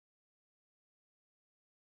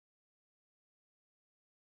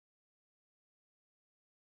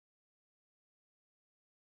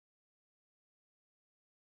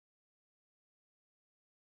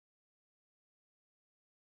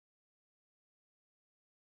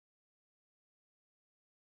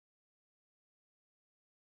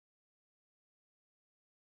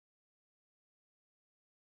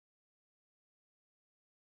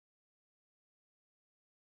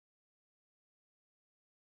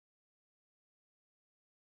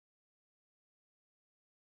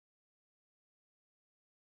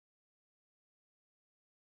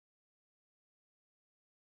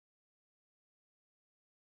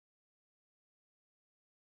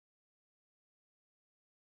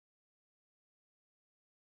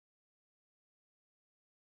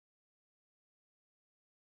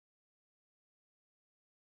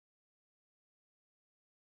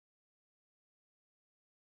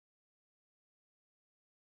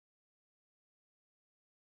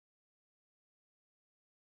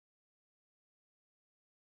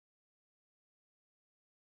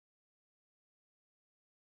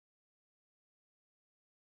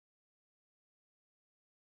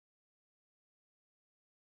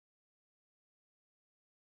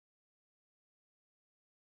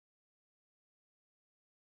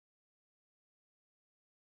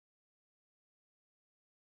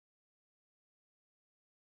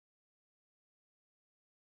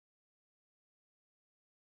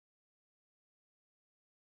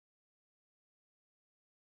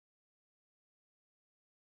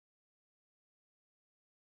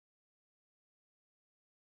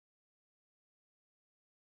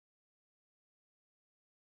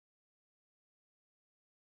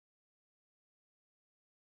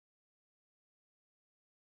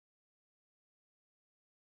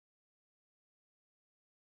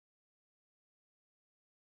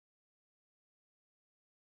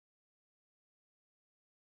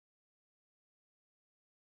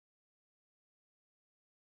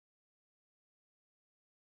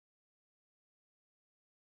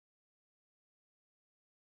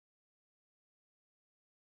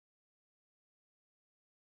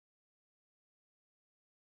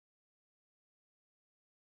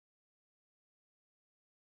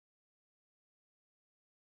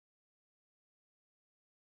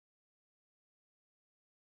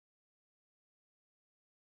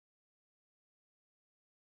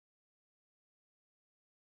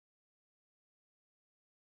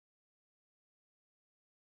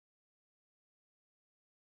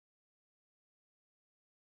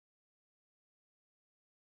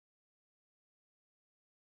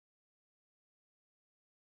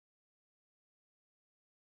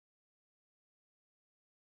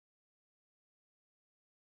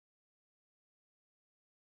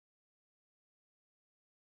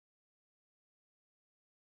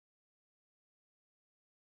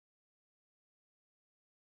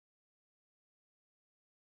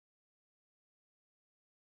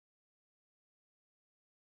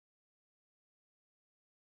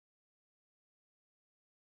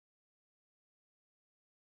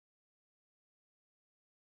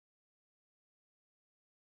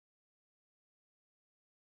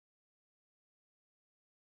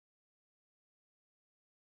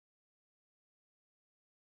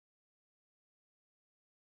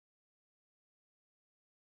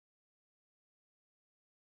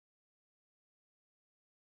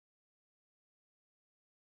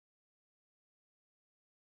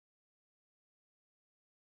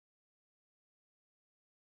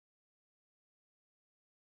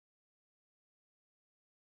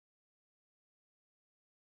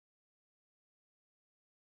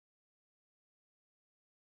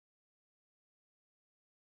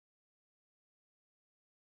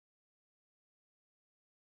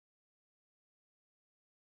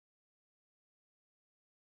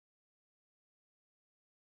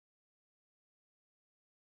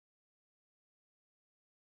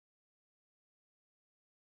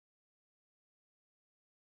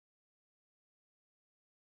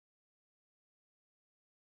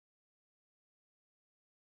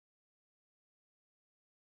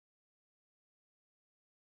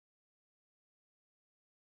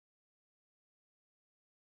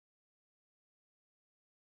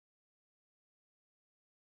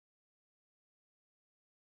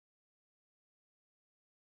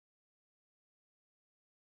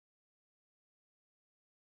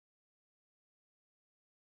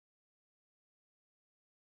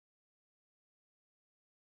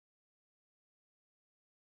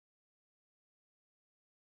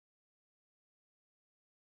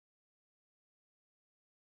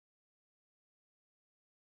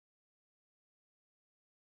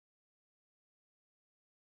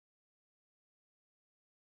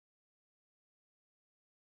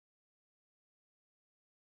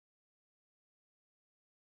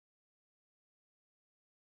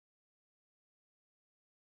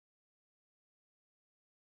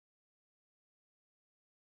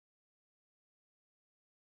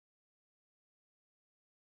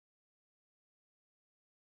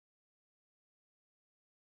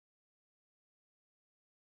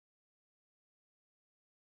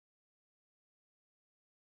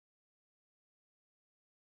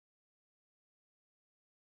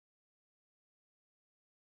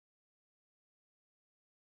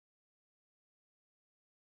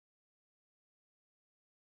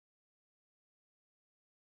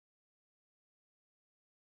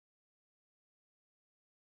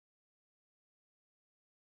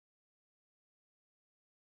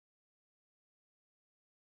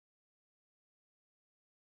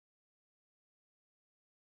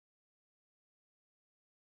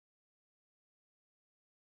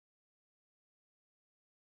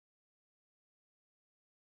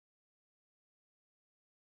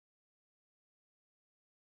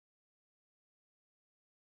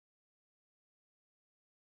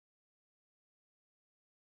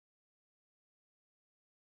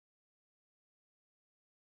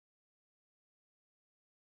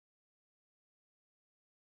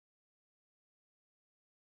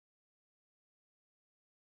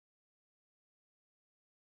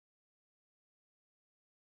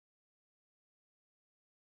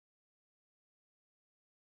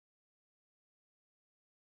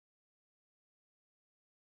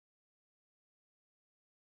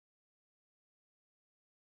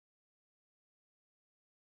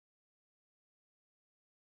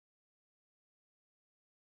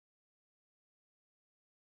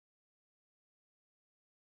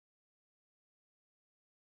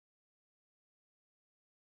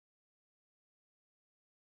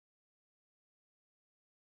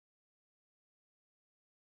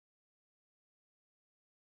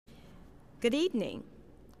Good evening.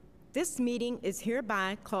 This meeting is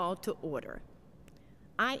hereby called to order.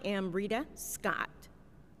 I am Rita Scott,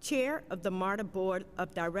 Chair of the Marta Board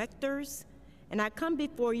of Directors, and I come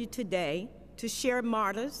before you today to share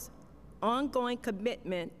Marta's ongoing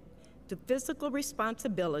commitment to fiscal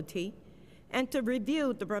responsibility and to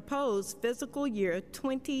review the proposed fiscal year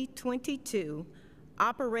 2022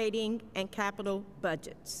 operating and capital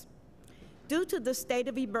budgets. Due to the state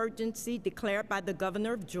of emergency declared by the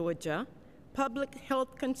Governor of Georgia, public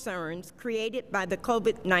health concerns created by the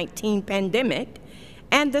COVID-19 pandemic,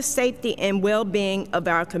 and the safety and well-being of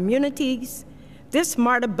our communities, this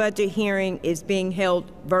Marta budget hearing is being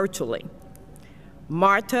held virtually.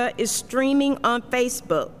 Marta is streaming on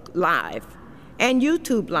Facebook Live and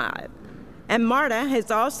YouTube Live, and Marta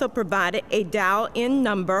has also provided a dial-in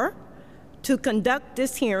number to conduct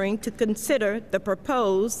this hearing to consider the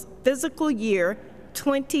proposed fiscal year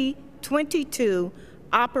 2022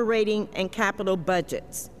 operating and capital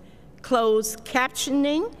budgets. Closed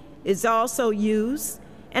captioning is also used,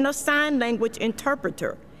 and a sign language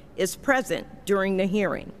interpreter is present during the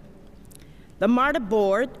hearing. The Marta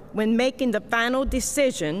Board, when making the final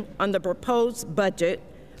decision on the proposed budget,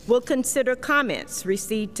 will consider comments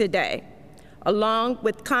received today, along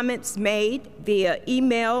with comments made via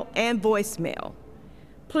email and voicemail.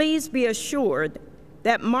 Please be assured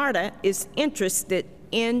that Marta is interested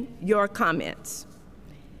in your comments.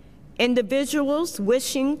 Individuals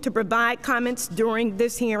wishing to provide comments during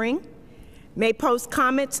this hearing may post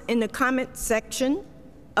comments in the comment section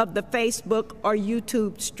of the Facebook or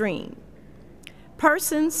YouTube stream.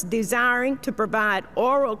 Persons desiring to provide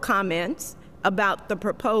oral comments about the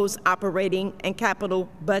proposed operating and capital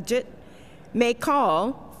budget may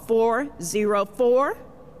call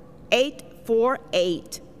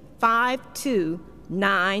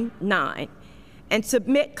 404-848-5299 and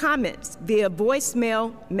submit comments via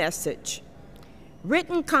voicemail message.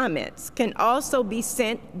 Written comments can also be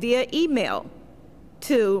sent via email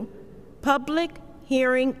to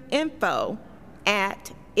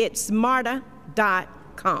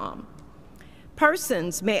publichearinginfo@itsmarta.com.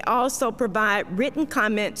 Persons may also provide written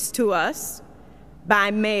comments to us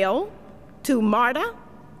by mail to Marta,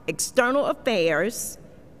 External Affairs,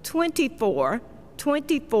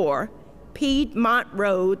 2424 Piedmont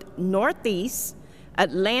Road, Northeast,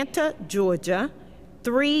 Atlanta, Georgia,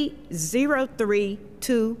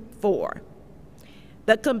 30324.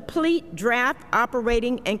 The complete draft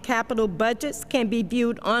operating and capital budgets can be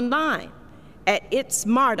viewed online at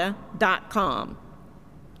itsmarta.com.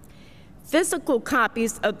 Physical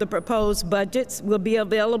copies of the proposed budgets will be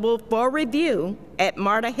available for review at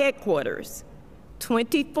Marta headquarters,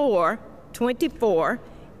 2424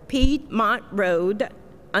 Piedmont Road,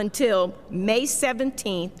 until May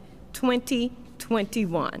 17,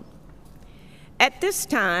 2021. At this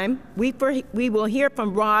time, we will hear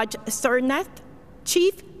from Raj Surnath,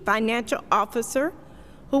 Chief Financial Officer,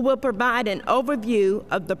 who will provide an overview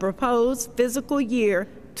of the proposed fiscal year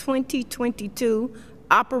 2022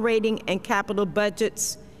 operating and capital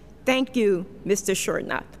budgets. Thank you, Mr.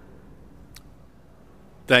 Surnath.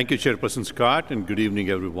 Thank you, Chairperson Scott, and good evening,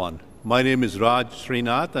 everyone. My name is Raj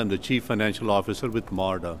Srinath. I'm the Chief Financial Officer with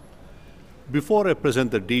Marta. Before I present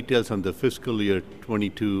the details on the fiscal year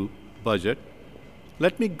 22 budget,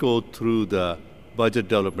 let me go through the budget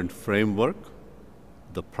development framework,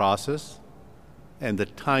 the process, and the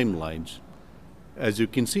timelines. As you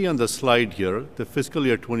can see on the slide here, the fiscal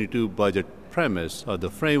year 22 budget premise or the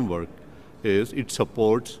framework is it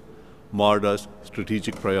supports Marta's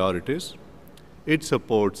strategic priorities. It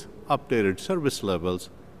supports updated service levels.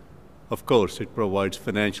 Of course, it provides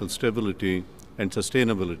financial stability and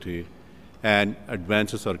sustainability and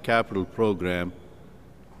advances our capital program.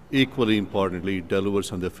 Equally importantly, it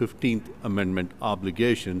delivers on the 15th Amendment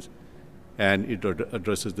obligations, and it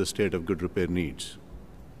addresses the state of good repair needs.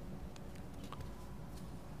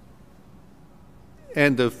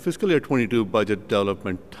 And the fiscal year 22 budget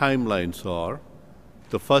development timelines are,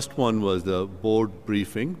 the first one was the board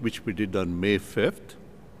briefing, which we did on May 5th,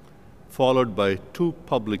 followed by 2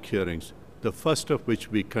 public hearings, the first of which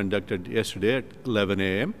we conducted yesterday at 11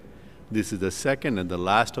 a.m. This is the second and the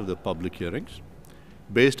last of the public hearings.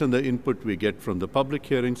 Based on the input we get from the public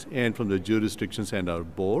hearings and from the jurisdictions and our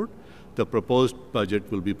board, the proposed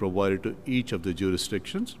budget will be provided to each of the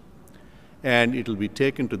jurisdictions, and it will be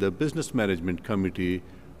taken to the Business Management Committee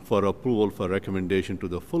for approval for recommendation to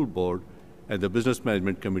the full board at the Business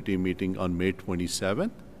Management Committee meeting on May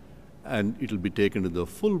 27th, and it will be taken to the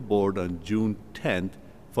full board on June 10th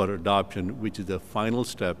for adoption, which is the final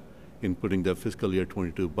step in putting the fiscal year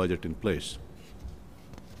 22 budget in place.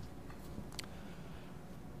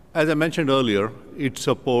 As I mentioned earlier, it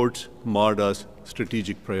supports MARTA's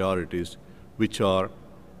strategic priorities, which are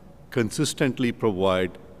consistently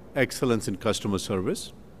provide excellence in customer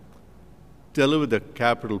service, deliver the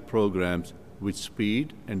capital programs with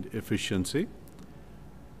speed and efficiency,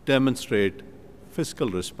 demonstrate fiscal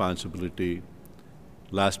responsibility,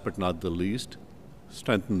 last but not the least,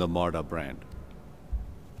 strengthen the Marta brand.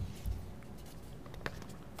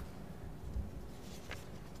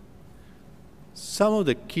 Some of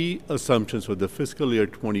the key assumptions for the fiscal year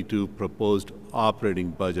 22 proposed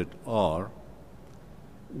operating budget are: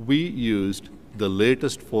 we used the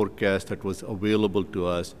latest forecast that was available to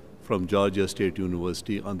us from Georgia State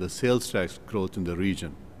University on the sales tax growth in the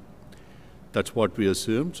region. That's what we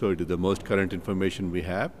assumed, so it is the most current information we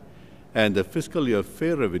have. And the fiscal year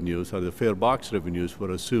fare revenues, or the fare box revenues,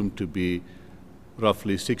 were assumed to be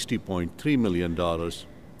roughly $60.3 million.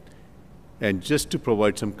 And just to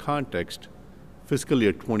provide some context, fiscal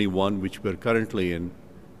year 21, which we're currently in,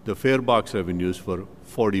 the fare box revenues were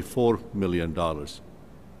 $44 million.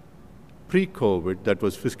 Pre-COVID, that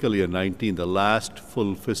was fiscal year 19, the last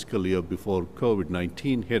full fiscal year before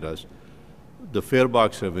COVID-19 hit us, the fare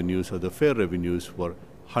box revenues, or the fare revenues, were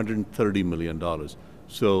 $130 million.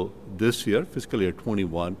 So this year, fiscal year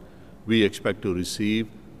 21, we expect to receive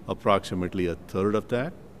approximately a third of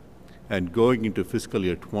that. And going into fiscal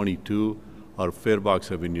year 22, our fare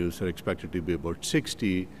box revenues are expected to be about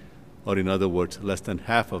 60, or in other words, less than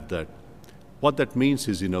half of that. What that means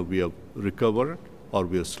is, we have recovered, or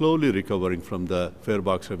we are slowly recovering from the fare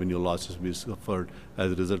box revenue losses we suffered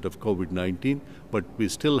as a result of COVID-19, but we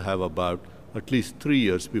still have about at least 3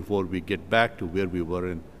 years before we get back to where we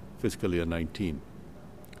were in fiscal year 19.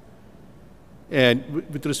 And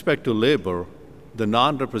with respect to labor, the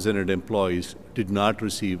non-represented employees did not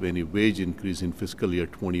receive any wage increase in fiscal year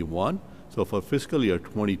 21. So for fiscal year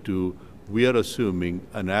 22, we are assuming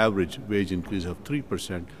an average wage increase of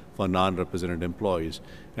 3% for non-represented employees.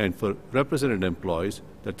 And for represented employees,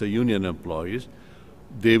 that's the union employees,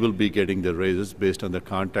 they will be getting the raises based on the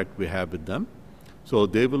contract we have with them. So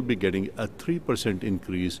they will be getting a 3%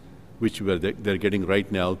 increase, which they're getting right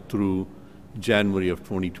now through January of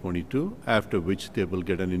 2022, after which they will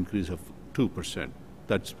get an increase of 2%.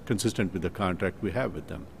 That's consistent with the contract we have with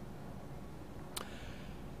them.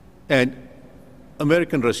 And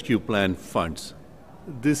American Rescue Plan funds.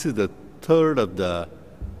 This is the third of the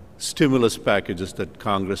stimulus packages that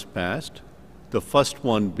Congress passed. The first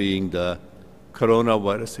one being the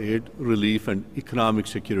Coronavirus Aid, Relief, and Economic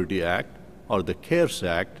Security Act, or the CARES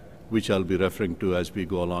Act, which I'll be referring to as we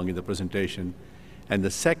go along in the presentation. And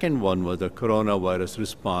the second one was the Coronavirus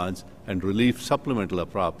Response and Relief Supplemental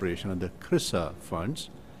Appropriation, and the CRISA funds.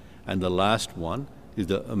 And the last one is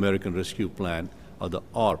the American Rescue Plan, or the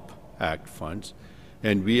ARP Act funds.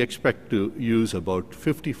 And we expect to use about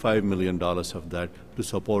 $55 million of that to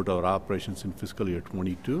support our operations in fiscal year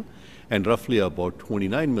 22, and roughly about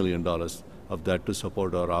 $29 million of that to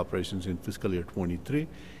support our operations in fiscal year 23.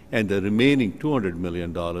 And the remaining $200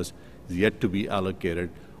 million is yet to be allocated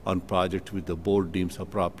on projects which the board deems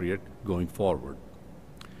appropriate going forward.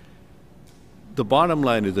 The bottom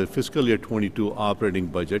line is that fiscal year 22 operating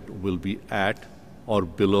budget will be at or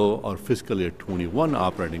below our fiscal year 21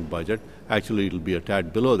 operating budget. Actually, it'll be a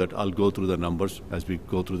tad below that. I'll go through the numbers as we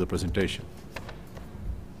go through the presentation.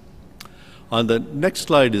 On the next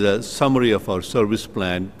slide is a summary of our service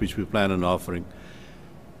plan, which we plan on offering.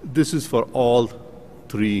 This is for all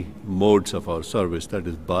three modes of our service, that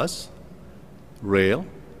is bus, rail,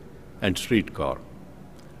 and streetcar.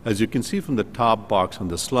 As you can see from the top box on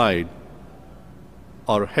the slide,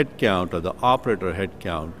 our headcount, or the operator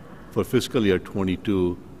headcount, for fiscal year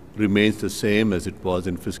 22 remains the same as it was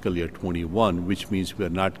in fiscal year 21, which means we are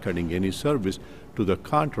not cutting any service. To the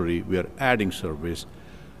contrary, we are adding service.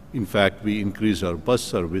 In fact, we increased our bus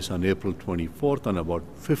service on April 24th on about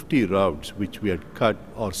 50 routes, which we had cut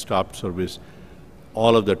or stopped service.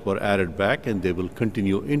 All of that were added back, and they will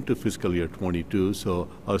continue into fiscal year 22. So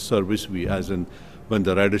our service, when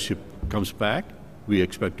the ridership comes back, we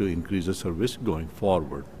expect to increase the service going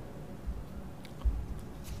forward.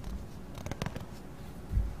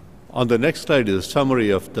 On the next slide is a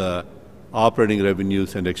summary of the operating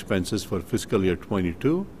revenues and expenses for fiscal year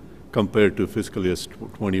 22 compared to fiscal years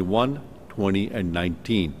 21, 20, and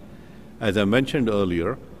 19. As I mentioned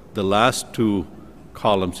earlier, the last two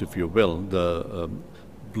columns, if you will, the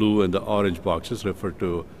blue and the orange boxes, refer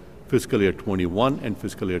to fiscal year 21 and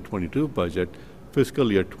fiscal year 22 budget. Fiscal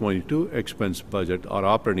year 22 expense budget, or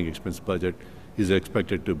operating expense budget, is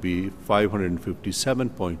expected to be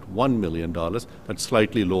 $557.1 million. That's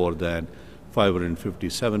slightly lower than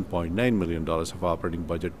 $557.9 million of operating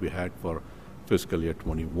budget we had for fiscal year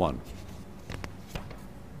 21.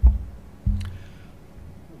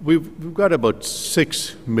 We've got about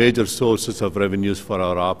 6 major sources of revenues for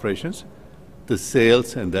our operations: the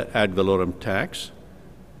sales and the ad valorem tax,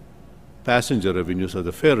 passenger revenues or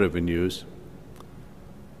the fare revenues,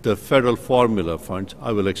 the federal formula funds.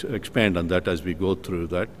 I will expand on that as we go through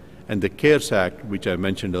that, and the CARES Act, which I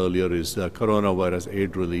mentioned earlier, is the Coronavirus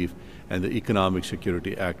Aid Relief and the Economic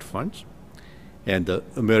Security Act funds, and the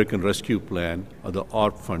American Rescue Plan or the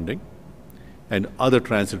ARP funding, and other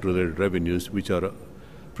transit-related revenues, which are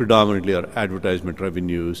predominantly our advertisement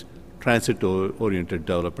revenues, transit-oriented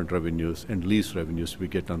development revenues, and lease revenues we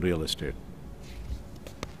get on real estate.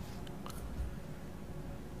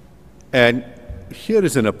 And here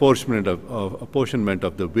is an apportionment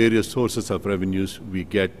of the various sources of revenues we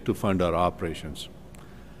get to fund our operations.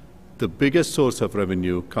 The biggest source of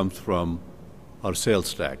revenue comes from our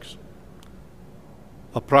sales tax.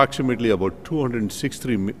 Approximately about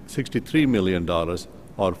 $263 million,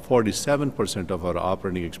 or 47% of our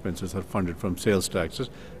operating expenses, are funded from sales taxes.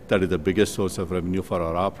 That is the biggest source of revenue for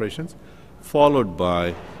our operations, followed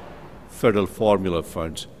by federal formula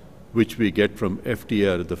funds, which we get from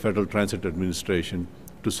FTR, the Federal Transit Administration,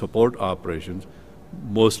 to support operations,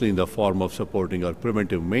 mostly in the form of supporting our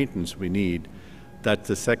preventive maintenance we need. That's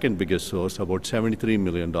the second biggest source, about $73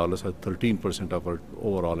 million, or 13% of our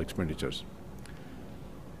overall expenditures.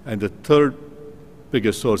 And the third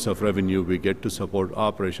biggest source of revenue we get to support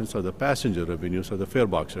operations are the passenger revenues or the fare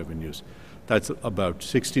box revenues. That's about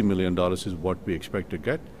 $60 million is what we expect to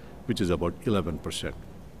get, which is about 11%.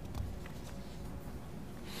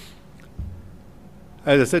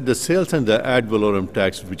 As I said, the sales and the ad valorem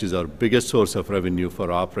tax, which is our biggest source of revenue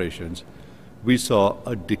for operations, we saw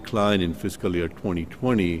a decline in fiscal year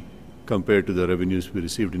 2020 compared to the revenues we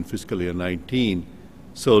received in fiscal year 19,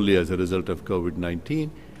 solely as a result of COVID-19,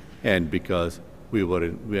 and because we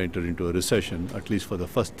entered into a recession, at least for the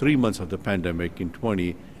first 3 months of the pandemic in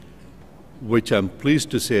 20, which I'm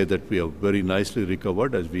pleased to say that we have very nicely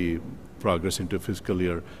recovered as we progress into fiscal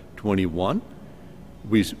year 21.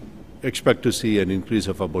 We expect to see an increase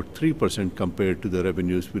of about 3% compared to the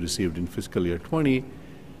revenues we received in fiscal year 20,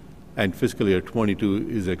 and fiscal year 22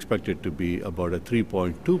 is expected to be about a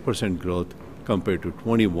 3.2% growth compared to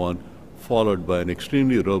 21, followed by an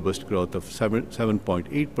extremely robust growth of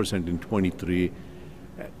 7.8% in 23,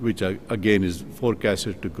 which again is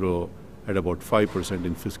forecasted to grow at about 5%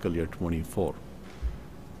 in fiscal year 24.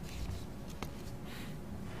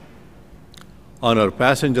 On our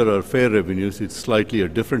passenger or fare revenues, it's slightly a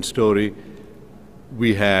different story.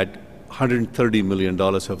 We had $130 million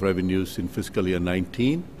of revenues in fiscal year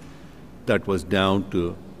 19. That was down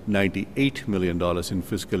to $98 million in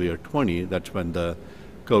fiscal year 20. That's when the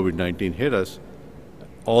COVID-19 hit us,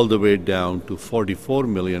 all the way down to $44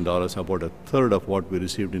 million, about a third of what we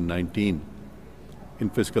received in 19. In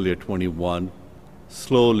fiscal year 21,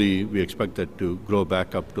 slowly we expect that to grow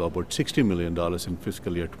back up to about $60 million in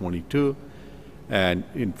fiscal year 22. And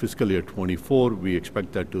in fiscal year 24, we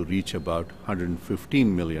expect that to reach about $115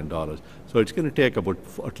 million. So it's going to take about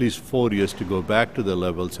at least 4 years to go back to the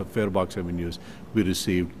levels of fare box revenues we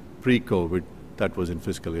received pre-COVID. That was in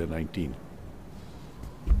fiscal year 19.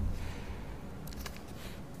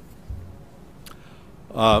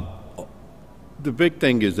 The big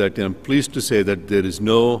thing is that I'm pleased to say that there is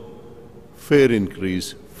no fare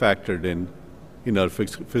increase factored in our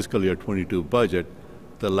fiscal year 22 budget.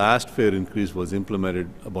 The last fare increase was implemented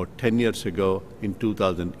about 10 years ago in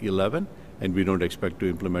 2011, and we don't expect to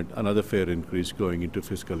implement another fare increase going into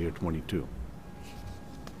fiscal year 22.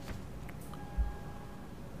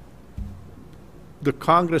 The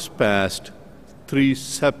Congress passed 3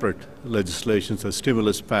 separate legislations or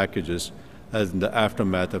stimulus packages as in the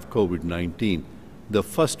aftermath of COVID-19. The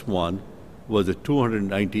first one was a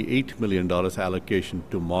 $298 million allocation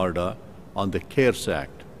to Marta on the CARES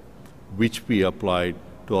Act, which we applied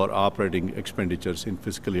to our operating expenditures in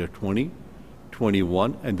fiscal year 20,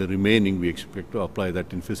 21, and the remaining we expect to apply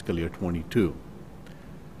that in fiscal year 22.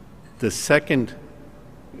 The second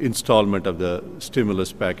installment of the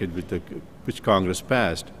stimulus package which Congress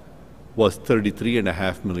passed was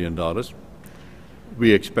 $33.5 million.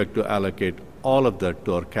 We expect to allocate all of that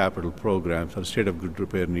to our capital programs, our state of good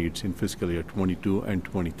repair needs in fiscal year 22 and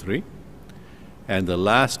 23. And the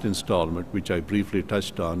last installment, which I briefly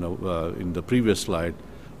touched on in the previous slide,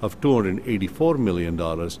 of $284 million,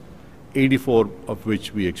 84 of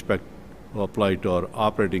which we expect to apply to our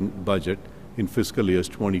operating budget in fiscal years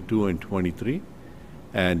 22 and 23,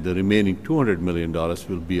 and the remaining $200 million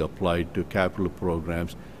will be applied to capital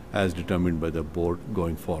programs as determined by the board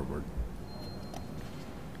going forward.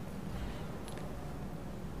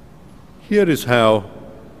 Here is how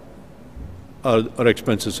our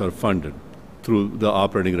expenses are funded through the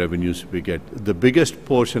operating revenues we get. The biggest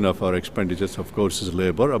portion of our expenditures, of course, is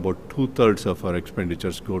labor. About 2/3 of our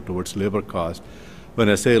expenditures go towards labor cost. When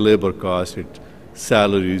I say labor cost, it's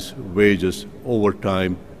salaries, wages,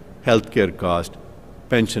 overtime, healthcare cost,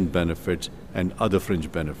 pension benefits, and other fringe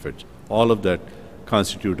benefits. All of that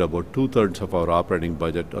constitute about 2/3 of our operating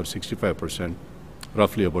budget, or 65%,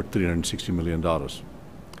 roughly about $360 million.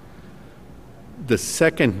 The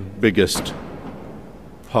second biggest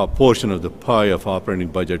portion of the pie of operating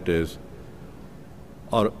budget is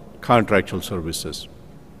our contractual services,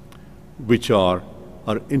 which are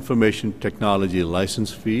our information technology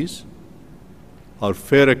license fees, our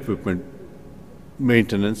fair equipment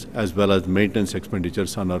maintenance, as well as maintenance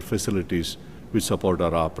expenditures on our facilities which support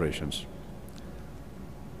our operations.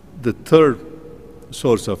 The third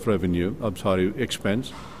source of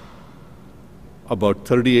expense, about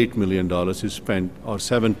 $38 million is spent, or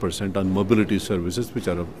 7%, on mobility services, which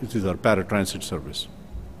is our paratransit service.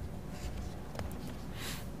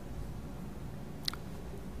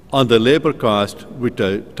 On the labor cost, which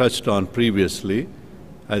I touched on previously,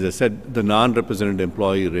 as I said, the non-represented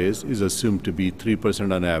employee raise is assumed to be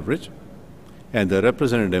 3% on average, and the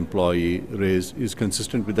represented employee raise is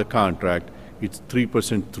consistent with the contract. It's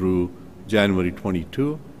 3% through January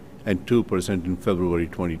 22 and 2% in February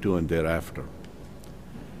 22 and thereafter.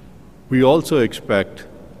 We also expect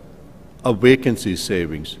a vacancy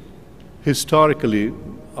savings. Historically,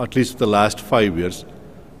 at least the last 5 years,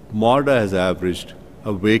 Marta has averaged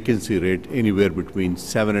a vacancy rate anywhere between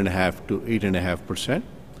 7.5% to 8.5%,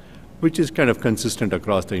 which is kind of consistent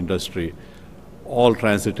across the industry. All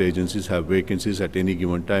transit agencies have vacancies at any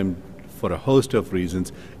given time for a host of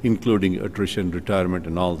reasons, including attrition, retirement,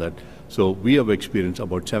 and all that. So we have experienced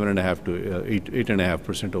about 7.5% to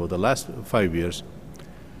 8.5% over the last 5 years.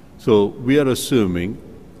 So we are assuming,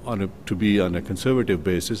 to be on a conservative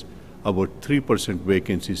basis, about 3%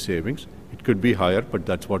 vacancy savings. It could be higher, but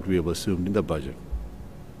that's what we have assumed in the budget.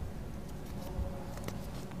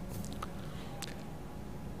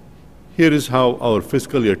 Here is how our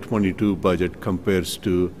fiscal year 22 budget compares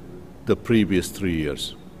to the previous 3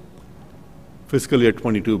 years. Fiscal year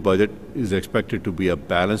 22 budget is expected to be a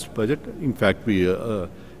balanced budget. In fact, we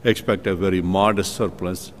expect a very modest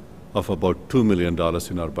surplus of about $2 million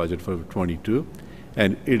in our budget for 22,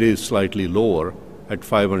 and it is slightly lower at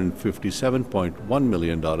 $557.1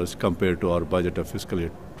 million compared to our budget of fiscal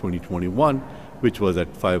year 2021, which was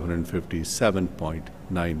at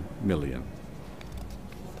 $557.9 million.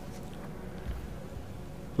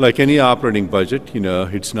 Like any operating budget,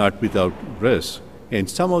 it's not without risks, and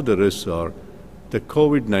some of the risks are the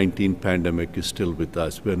COVID-19 pandemic is still with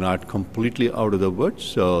us. We're not completely out of the woods,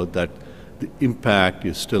 so that the impact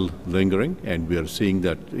is still lingering, and we are seeing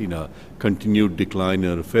that continued decline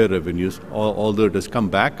in our fare revenues. Although it has come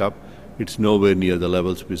back up, it's nowhere near the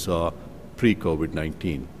levels we saw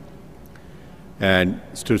pre-COVID-19. And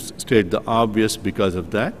to state the obvious, because of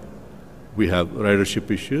that, we have ridership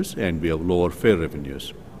issues and we have lower fare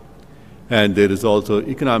revenues. And there is also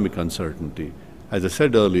economic uncertainty. As I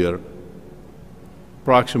said earlier,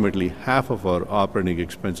 approximately half of our operating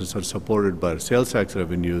expenses are supported by our sales tax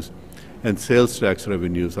revenues, and sales tax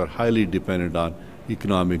revenues are highly dependent on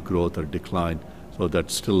economic growth or decline. So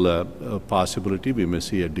that's still a possibility. We may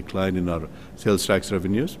see a decline in our sales tax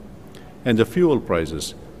revenues. And the fuel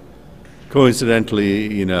prices.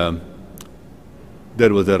 Coincidentally,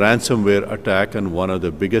 there was a ransomware attack on one of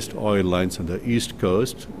the biggest oil lines on the East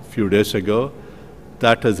Coast a few days ago.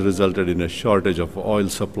 That has resulted in a shortage of oil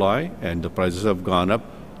supply, and the prices have gone up.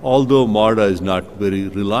 Although Marta is not very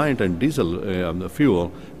reliant on diesel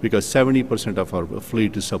fuel, because 70% of our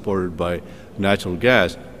fleet is supported by natural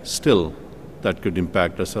gas, still that could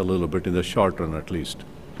impact us a little bit in the short run at least.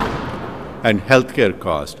 And healthcare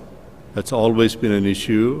cost. That's always been an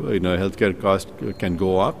issue. Healthcare cost can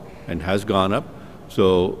go up and has gone up.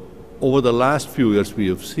 So over the last few years, we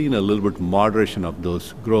have seen a little bit moderation of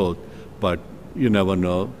those growth, but you never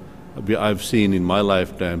know. I've seen in my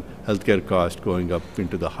lifetime healthcare costs going up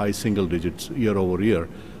into the high single digits year over year.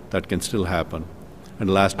 That can still happen. And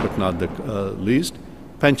last but not the least,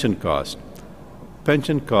 pension costs.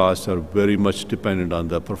 Pension costs are very much dependent on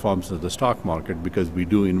the performance of the stock market because we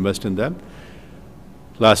do invest in them.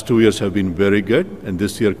 Last 2 years have been very good, and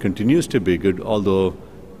this year continues to be good, although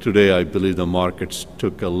today I believe the markets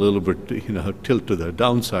took a little bit tilt to the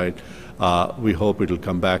downside. We hope it'll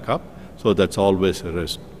come back up, so that's always a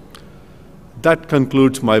risk. That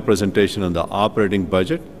concludes my presentation on the operating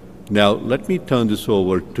budget. Now let me turn this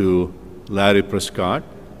over to Larry Prescott,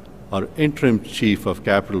 our interim Chief of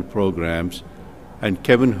Capital Programs, and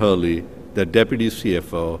Kevin Hurley, the Deputy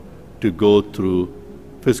CFO to go through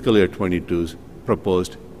fiscal year 22's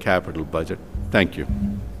proposed capital budget. Thank you.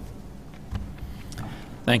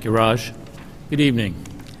 Thank you, Raj. Good evening.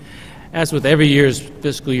 As with every year's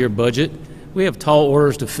fiscal year budget, we have tall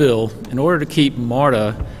orders to fill in order to keep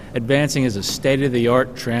MARTA advancing as a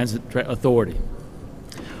state-of-the-art transit authority,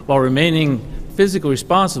 while remaining physically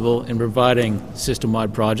responsible in providing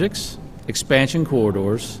system-wide projects, expansion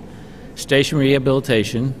corridors, station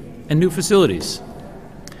rehabilitation, and new facilities,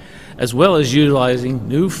 as well as utilizing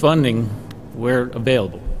new funding where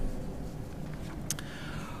available.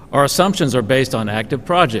 Our assumptions are based on active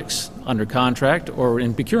projects under contract or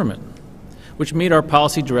in procurement, which meet our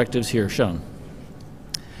policy directives here shown.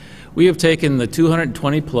 We have taken the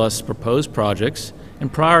 220-plus proposed projects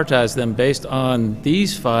and prioritized them based on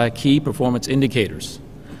these 5 key performance indicators,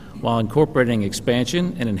 while incorporating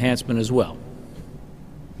expansion and enhancement as well.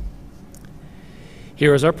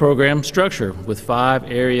 Here is our program structure with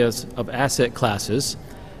 5 areas of asset classes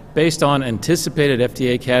based on anticipated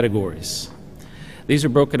FTA categories. These are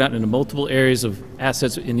broken out into multiple areas of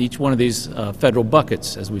assets in each one of these federal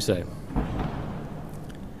buckets, as we say.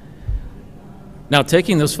 Now,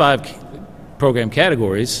 taking those 5 program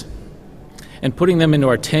categories and putting them into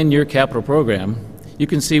our 10-year capital program, you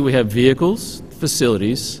can see we have vehicles,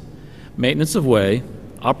 facilities, maintenance of way,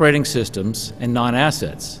 operating systems, and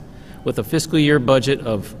non-assets, with a fiscal year budget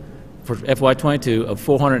for FY22 of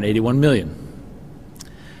 $481 million.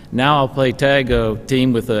 Now I'll play tag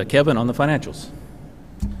team with Kevin on the financials.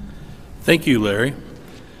 Thank you, Larry.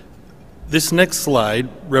 This next slide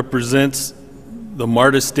represents the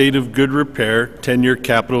MARTA State of Good Repair 10-year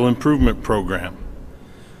capital improvement program.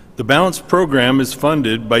 The balanced program is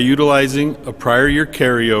funded by utilizing a prior year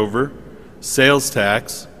carryover, sales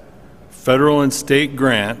tax, federal and state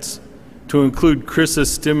grants to include CRISA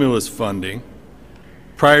stimulus funding,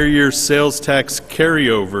 prior year sales tax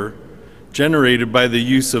carryover generated by the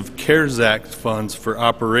use of CARES Act funds for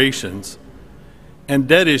operations, and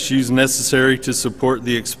debt issues necessary to support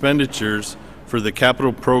the expenditures for the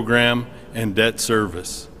capital program and debt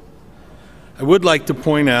service. I would like to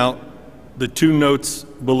point out the 2 notes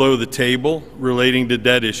below the table relating to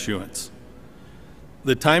debt issuance.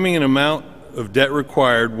 The timing and amount of debt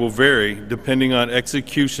required will vary depending on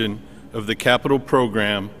execution of the capital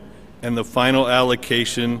program and the final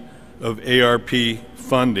allocation of ARP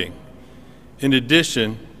funding. In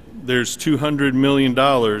addition, there's $200 million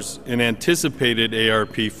in anticipated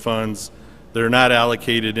ARP funds that are not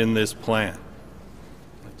allocated in this plan.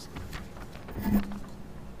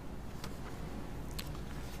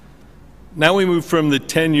 Now we move from the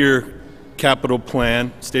 10-year capital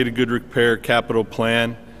plan, State of Good Repair capital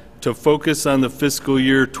plan, to focus on the fiscal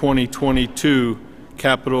year 2022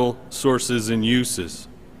 capital sources and uses.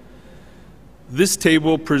 This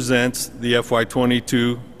table presents the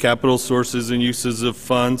FY22 capital sources and uses of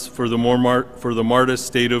funds for the MARTA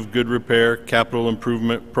State of Good Repair Capital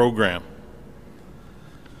Improvement Program.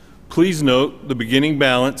 Please note the beginning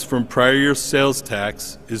balance from prior year sales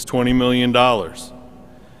tax is $20 million,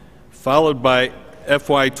 followed by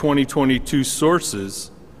FY2022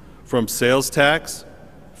 sources from sales tax,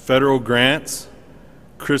 federal grants,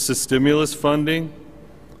 CRISA stimulus funding,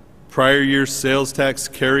 prior year sales tax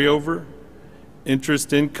carryover,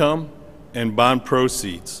 interest income, and bond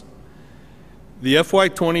proceeds. The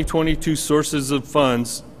FY2022 sources of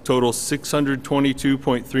funds total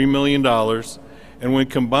 $622.3 million, and when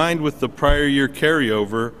combined with the prior year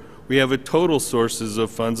carryover, we have a total sources of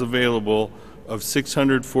funds available of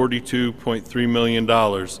 $642.3 million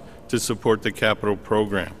to support the capital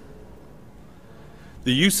program.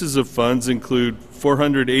 The uses of funds include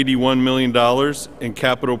 $481 million in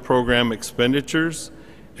capital program expenditures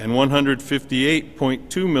and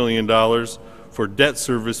 $158.2 million for debt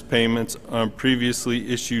service payments on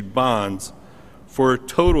previously issued bonds, for a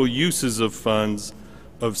total uses of funds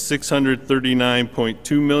of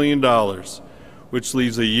 $639.2 million, which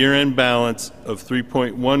leaves a year-end balance of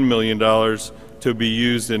 $3.1 million to be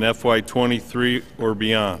used in FY23 or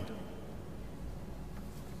beyond.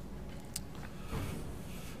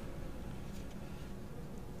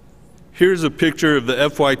 Here's a picture of the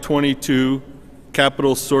FY22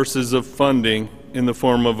 capital sources of funding in the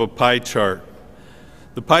form of a pie chart.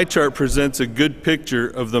 The pie chart presents a good picture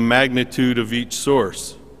of the magnitude of each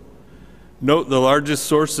source. Note the largest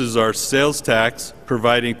sources are sales tax,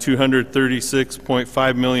 providing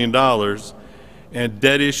 $236.5 million, and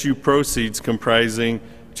debt issue proceeds comprising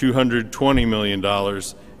 $220 million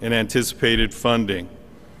in anticipated funding.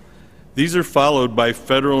 These are followed by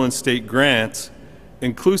federal and state grants,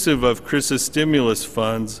 inclusive of CRISA stimulus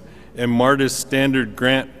funds and MARTA's standard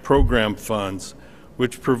grant program funds,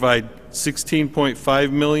 which provide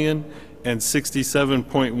 $16.5 million and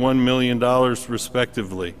 $67.1 million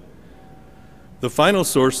respectively. The final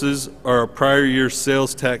sources are a prior year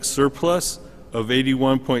sales tax surplus of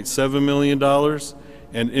 $81.7 million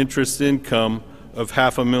and interest income of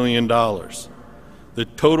 $500,000. The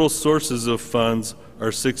total sources of funds are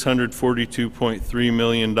 $642.3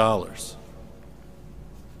 million.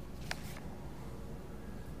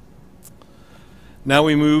 Now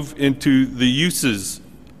we move into the uses,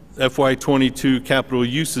 FY22 capital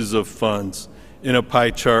uses of funds in a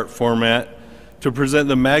pie chart format to present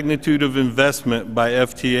the magnitude of investment by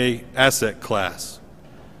FTA asset class.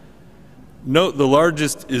 Note the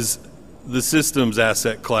largest is the systems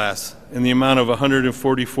asset class in the amount of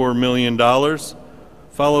 $144 million,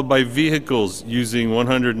 followed by vehicles using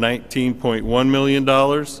 $119.1 million,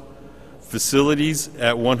 facilities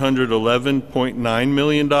at $111.9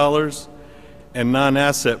 million, and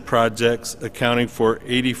non-asset projects accounting for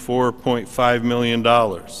 $84.5 million.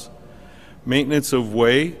 Maintenance of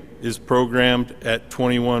way is programmed at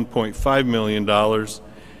 $21.5 million,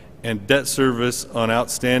 and debt service on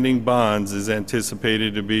outstanding bonds is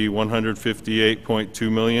anticipated to be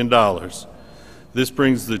 $158.2 million. This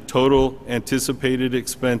brings the total anticipated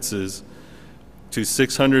expenses to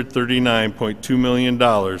 $639.2 million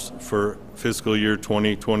for fiscal year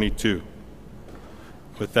 2022.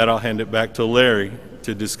 With that, I'll hand it back to Larry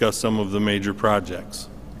to discuss some of the major projects.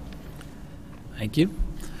 Thank you.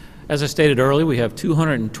 As I stated earlier, we have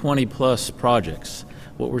 220 plus projects.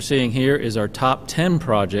 What we're seeing here is our top 10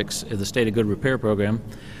 projects in the State of Good Repair program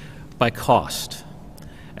by cost.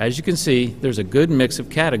 As you can see, there's a good mix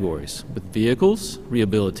of categories with vehicles,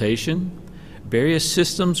 rehabilitation, various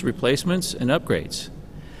systems replacements, and upgrades.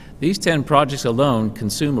 These 10 projects alone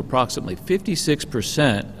consume approximately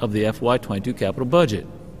 56% of the FY22 capital budget.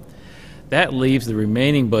 That leaves the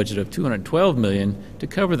remaining budget of $212 million to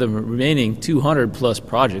cover the remaining 200 plus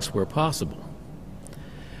projects where possible.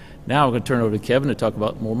 Now I'm going to turn it over to Kevin to talk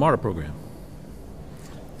about the More Marta program.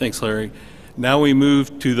 Thanks, Larry. Now we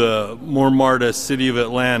move to the More Marta City of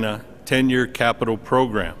Atlanta 10-year capital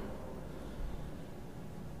program.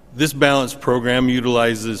 This balanced program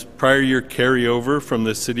utilizes prior year carryover from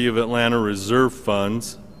the City of Atlanta reserve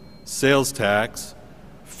funds, sales tax,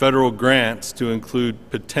 federal grants to include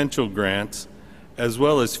potential grants, as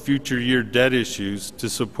well as future year debt issues to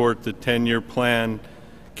support the 10-year plan,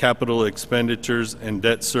 capital expenditures, and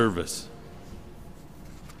debt service.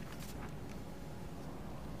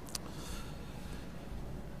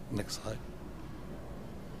 Next slide.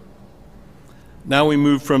 Now we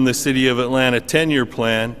move from the City of Atlanta 10-year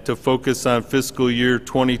plan to focus on fiscal year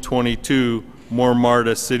 2022 More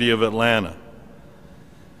Marta City of Atlanta.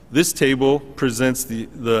 This table presents the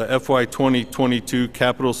FY 2022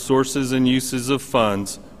 capital sources and uses of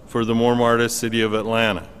funds for the More Marta City of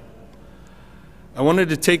Atlanta. I wanted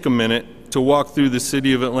to take a minute to walk through the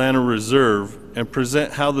City of Atlanta Reserve and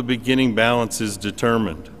present how the beginning balance is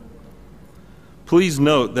determined. Please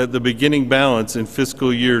note that the beginning balance in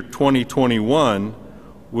fiscal year 2021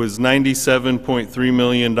 was $97.3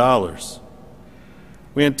 million.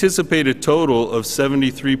 We anticipate a total of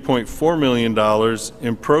 $73.4 million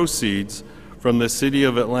in proceeds from the City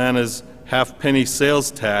of Atlanta's half-penny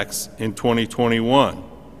sales tax in 2021.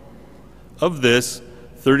 Of this,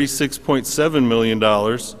 $36.7 million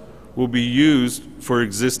will be used for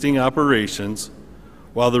existing operations,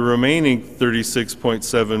 while the remaining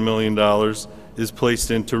 $36.7 million is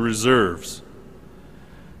placed into reserves.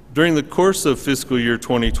 During the course of fiscal year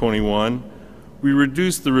 2021, we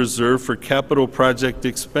reduced the reserve for capital project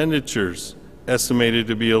expenditures, estimated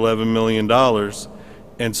to be $11 million,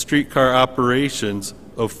 and streetcar operations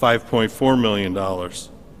of $5.4 million.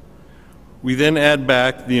 We then add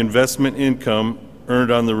back the investment income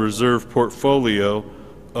earned on the reserve portfolio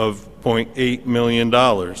of $0.8 million.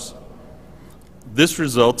 This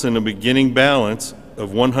results in a beginning balance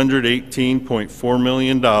of $118.4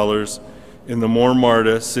 million in the More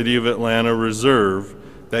Marta City of Atlanta Reserve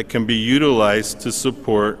that can be utilized to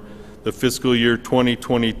support the fiscal year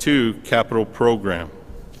 2022 capital program.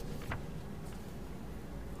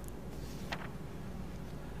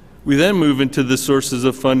 We then move into the sources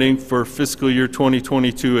of funding for fiscal year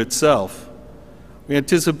 2022 itself. We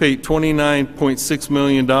anticipate $29.6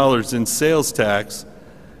 million in sales tax,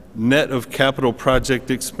 net of capital project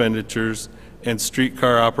expenditures and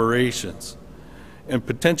streetcar operations, and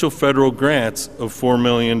potential federal grants of $4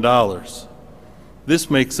 million. This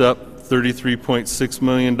makes up $33.6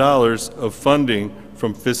 million of funding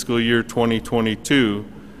from fiscal year 2022.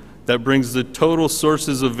 That brings the total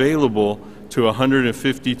sources available to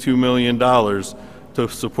 $152 million to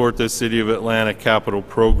support the City of Atlanta capital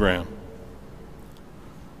program.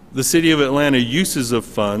 The City of Atlanta uses of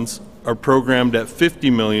funds are programmed at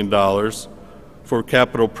 $50 million for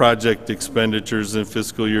capital project expenditures in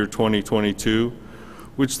fiscal year 2022,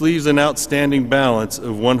 which leaves an outstanding balance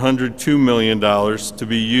of $102 million to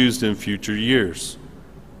be used in future years.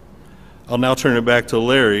 I'll now turn it back to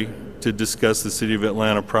Larry to discuss the City of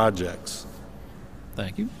Atlanta projects.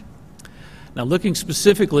 Thank you. Now, looking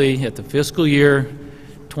specifically at the fiscal year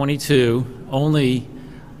 22, only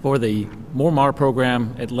for the Marta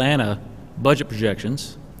program Atlanta budget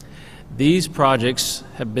projections, these projects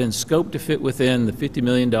have been scoped to fit within the $50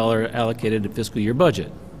 million allocated to fiscal year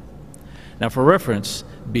budget. Now, for reference,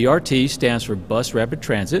 BRT stands for Bus Rapid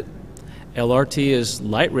Transit, LRT is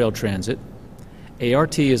Light Rail Transit,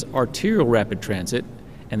 ART is Arterial Rapid Transit,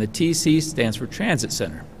 and the TC stands for Transit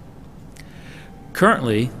Center.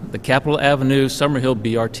 Currently, the Capitol Avenue Summerhill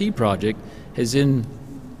BRT project is in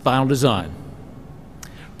final design.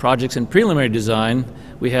 Projects in preliminary design,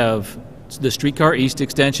 we have the Streetcar East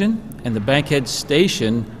extension and the Bankhead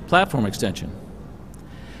Station platform extension.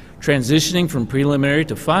 Transitioning from preliminary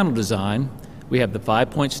to final design, we have the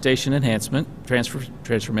 5-point station enhancement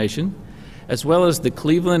transformation, as well as the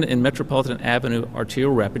Cleveland and Metropolitan Avenue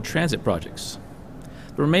Arterial Rapid Transit projects.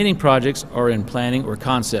 The remaining projects are in planning or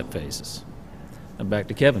concept phases. Now back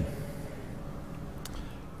to Kevin.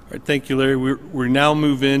 All right, thank you, Larry. We're now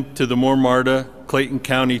move into the Marta Clayton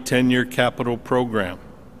County 10-year capital program.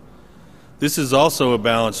 This is also a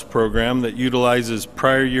balanced program that utilizes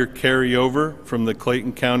prior year carryover from the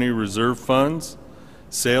Clayton County Reserve Funds,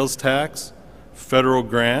 sales tax, federal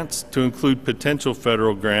grants to include potential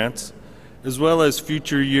federal grants, as well as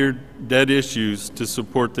future year debt issues to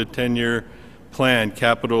support the 10-year plan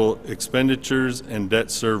capital expenditures and debt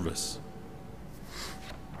service.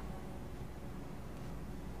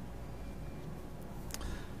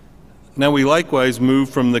 Now we likewise move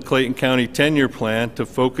from the Clayton County 10-year plan to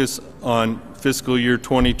focus on fiscal year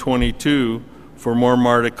 2022 for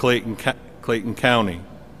Marta Clayton County.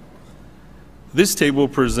 This table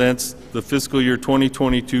presents the fiscal year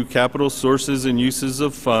 2022 capital sources and uses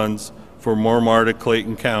of funds for Marta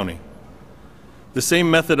Clayton County. The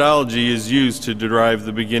same methodology is used to derive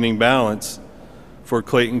the beginning balance for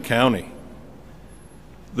Clayton County.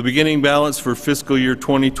 The beginning balance for fiscal year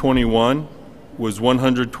 2021 was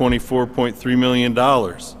 $124.3 million.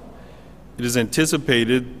 It is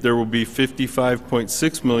anticipated there will be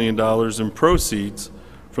 $55.6 million in proceeds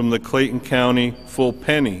from the Clayton County full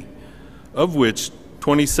penny, of which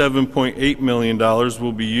 $27.8 million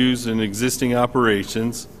will be used in existing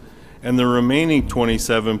operations, and the remaining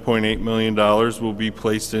 $27.8 million will be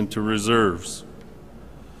placed into reserves.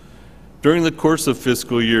 During the course of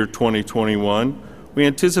fiscal year 2021, we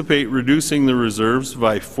anticipate reducing the reserves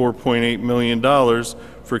by $4.8 million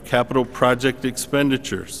for capital project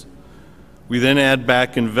expenditures. We then add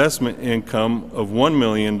back investment income of $1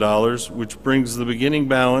 million, which brings the beginning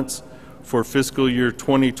balance for fiscal year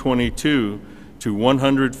 2022 to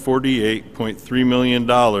 $148.3 million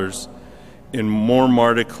in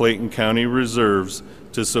Marta Clayton County reserves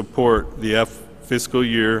to support the fiscal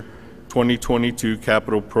year 2022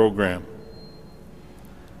 capital program.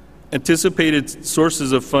 Anticipated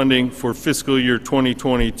sources of funding for fiscal year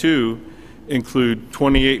 2022 include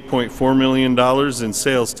 $28.4 million in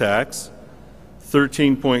sales tax,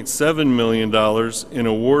 $13.7 million in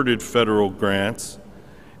awarded federal grants,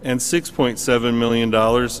 and $6.7 million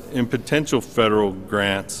in potential federal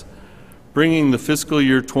grants, bringing the fiscal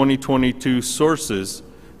year 2022 sources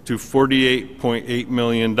to $48.8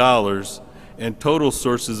 million and total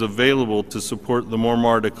sources available to support the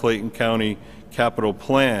Marta Clayton County capital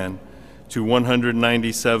plan to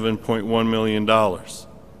 $197.1 million.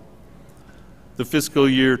 The fiscal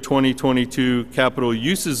year 2022 capital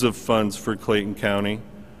uses of funds for Clayton County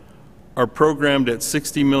are programmed at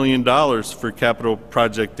 $60 million for capital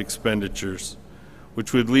project expenditures,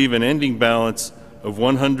 which would leave an ending balance of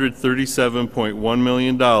 $137.1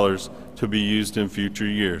 million to be used in future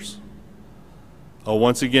years. I'll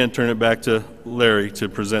once again turn it back to Larry to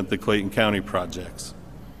present the Clayton County projects.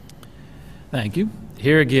 Thank you.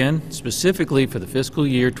 Here again, specifically for the fiscal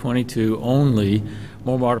year 22 only,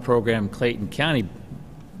 Marta program Clayton County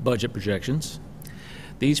budget projections.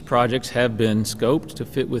 These projects have been scoped to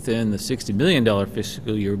fit within the $60 million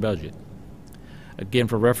fiscal year budget. Again,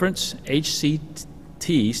 for reference,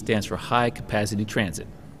 HCT stands for High Capacity Transit.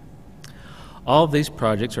 All of these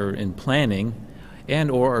projects are in planning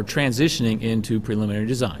and or are transitioning into preliminary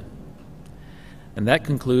design. And that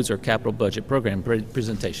concludes our capital budget program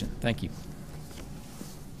presentation. Thank you.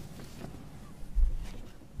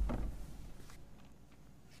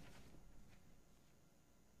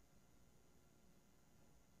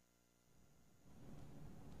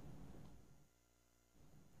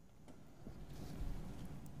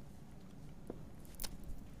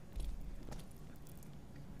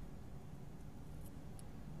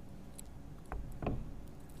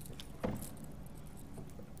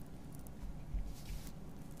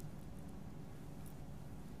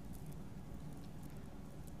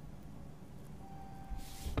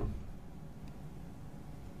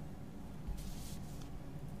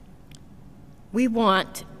 We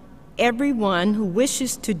want everyone who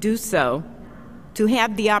wishes to do so to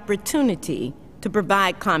have the opportunity to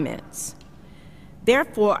provide comments.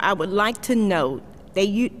 Therefore, I would like to note that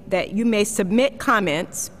you may submit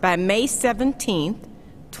comments by May 17th,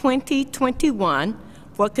 2021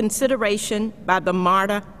 for consideration by the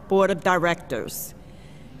Marta Board of Directors.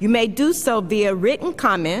 You may do so via written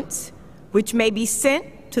comments, which may be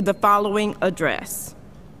sent to the following address: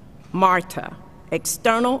 Marta,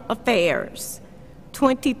 External Affairs,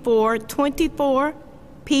 2424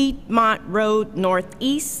 Piedmont Road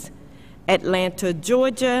Northeast, Atlanta,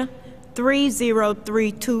 Georgia,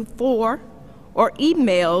 30324, or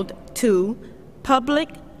emailed to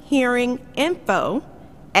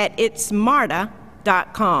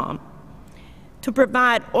publichearinginfo@itsmarta.com. To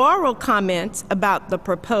provide oral comments about the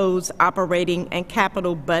proposed operating and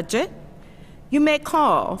capital budget, you may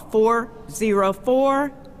call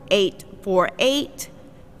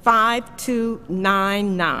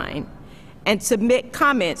 404-848-5299 and submit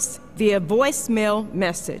comments via voicemail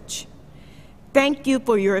message. Thank you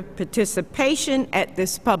for your participation at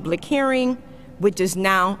this public hearing, which is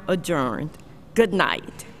now adjourned. Good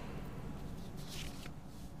night.